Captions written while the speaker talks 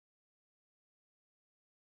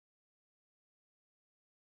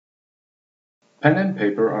Pen and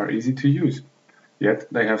paper are easy to use, yet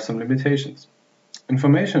they have some limitations.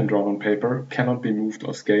 Information drawn on paper cannot be moved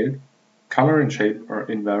or scaled, color and shape are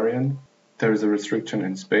invariant, there is a restriction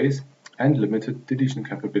in space, and limited deletion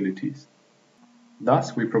capabilities.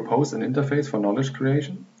 Thus, we propose an interface for knowledge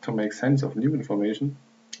creation to make sense of new information,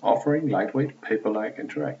 offering lightweight, paper-like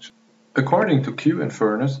interaction. According to Q and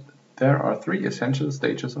Furness, there are three essential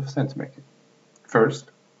stages of sense-making.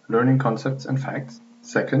 First, learning concepts and facts.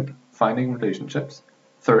 Second, finding relationships.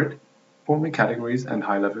 Third, forming categories and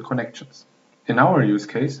high-level connections. In our use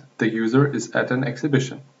case, the user is at an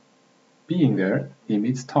exhibition. Being there, he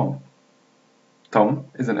meets Tom. Tom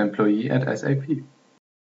is an employee at SAP.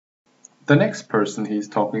 The next person he is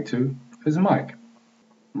talking to is Mike.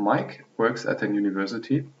 Mike works at an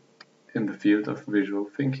university in the field of visual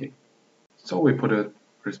thinking. So we put a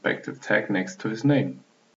respective tag next to his name.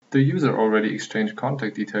 The user already exchanged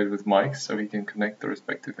contact details with Mike, so he can connect the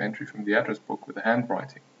respective entry from the address book with the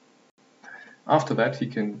handwriting. After that, he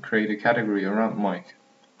can create a category around Mike.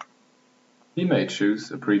 He may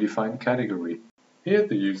choose a predefined category. Here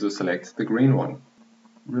the user selects the green one.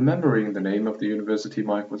 Remembering the name of the university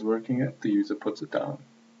Mike was working at, the user puts it down.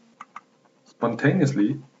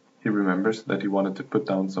 Spontaneously, he remembers that he wanted to put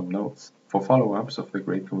down some notes for follow-ups of the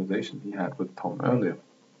great conversation he had with Tom earlier.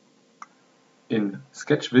 In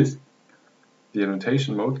SketchViz, the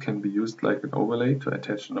annotation mode can be used like an overlay to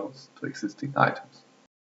attach notes to existing items.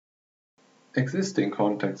 Existing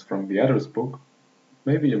contacts from the address book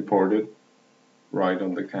may be imported right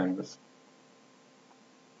on the canvas.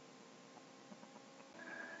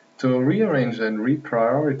 To rearrange and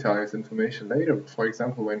reprioritize information later, for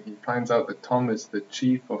example, when he finds out that Tom is the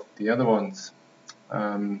chief of the other ones,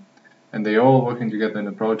 and they're all working together in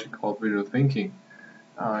a project called Visual Thinking,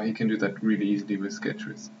 he can do that really easily with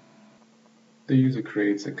SketchViz. The user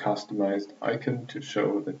creates a customized icon to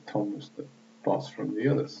show that Tom is the boss from the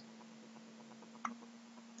others.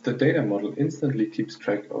 The data model instantly keeps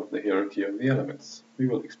track of the hierarchy of the elements. We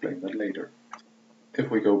will explain that later. If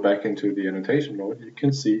we go back into the annotation mode, you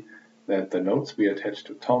can see that the notes we attach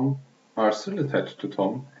to Tom are still attached to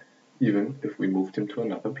Tom, even if we moved him to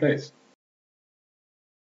another place.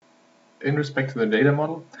 In respect to the data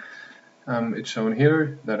model, it's shown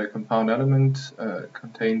here that a compound element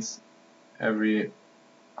contains every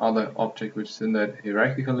other object which is in that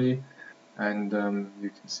hierarchically, and you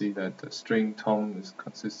can see that the string Tom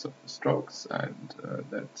consists of the strokes, and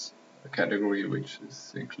that's a category which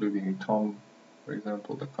is including Tom. For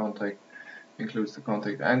example, the contact includes the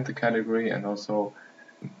contact and the category, and also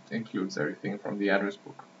includes everything from the address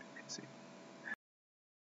book, you can see.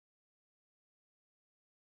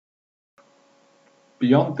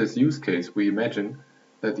 Beyond this use case, we imagine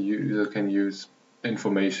that the user can use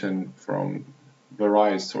information from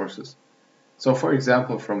various sources. So for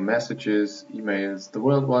example, from messages, emails, the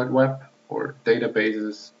World Wide Web, or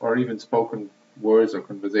databases, or even spoken words or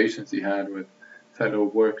conversations he had with fellow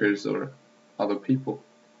workers or other people.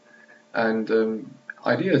 And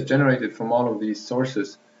ideas generated from all of these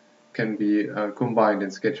sources can be combined in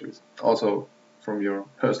SketchViz, also from your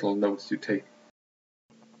personal notes you take.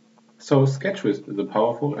 So SketchViz is a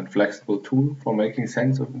powerful and flexible tool for making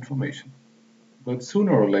sense of information. But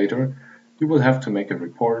sooner or later, you will have to make a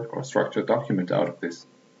report or structured document out of this.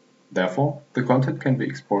 Therefore, the content can be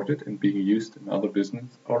exported and being used in other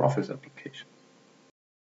business or office applications.